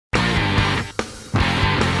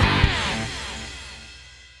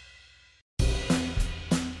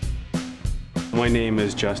My name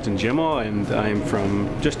is Justin Jimmo, and I'm from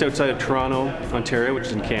just outside of Toronto, Ontario, which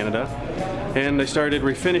is in Canada. And I started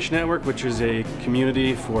Refinish Network, which is a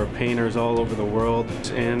community for painters all over the world,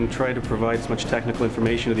 and try to provide as much technical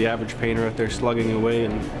information to the average painter out there slugging away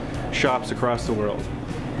in shops across the world.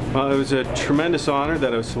 Well, it was a tremendous honor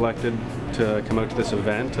that I was selected to come out to this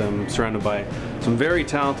event. I'm surrounded by some very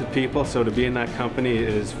talented people, so to be in that company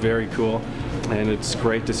is very cool. And it's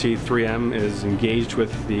great to see 3M is engaged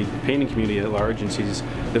with the painting community at large and sees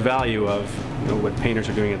the value of what painters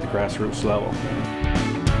are doing at the grassroots level.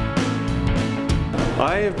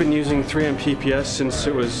 I have been using 3M PPS since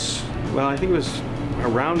it was, well, I think it was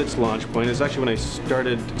around its launch point. It's actually when I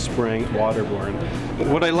started spraying waterborne.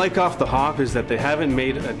 What I like off the hop is that they haven't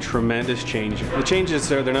made a tremendous change. The changes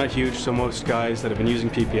they're not huge, so most guys that have been using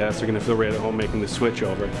PPS are going to feel right at home making the switch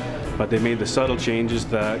over. But they made the subtle changes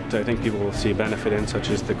that I think people will see benefit in, such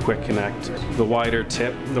as the quick connect, the wider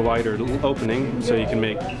tip, the wider opening, so you can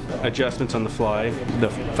make adjustments on the fly. The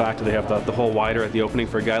fact that they have the hole wider at the opening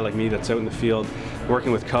for a guy like me that's out in the field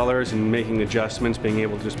working with colors and making adjustments, being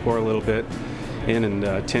able to just pour a little bit in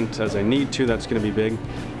and tint as I need to, that's going to be big.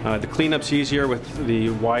 The cleanup's easier with the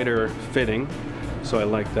wider fitting, so I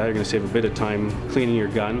like that. You're going to save a bit of time cleaning your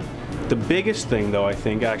gun. The biggest thing though, I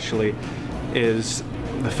think, actually, is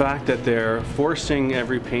the fact that they're forcing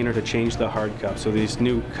every painter to change the hard cup. So these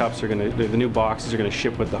new cups are the new boxes are going to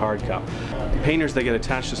ship with the hard cup. Painters, they get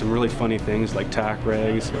attached to some really funny things like tack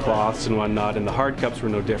rags, cloths and whatnot, and the hard cups were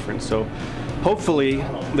no different. So hopefully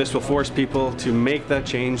this will force people to make that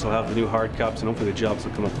change. They'll have the new hard cups, and hopefully the jobs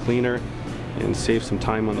will come up cleaner and save some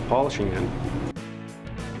time on the polishing end.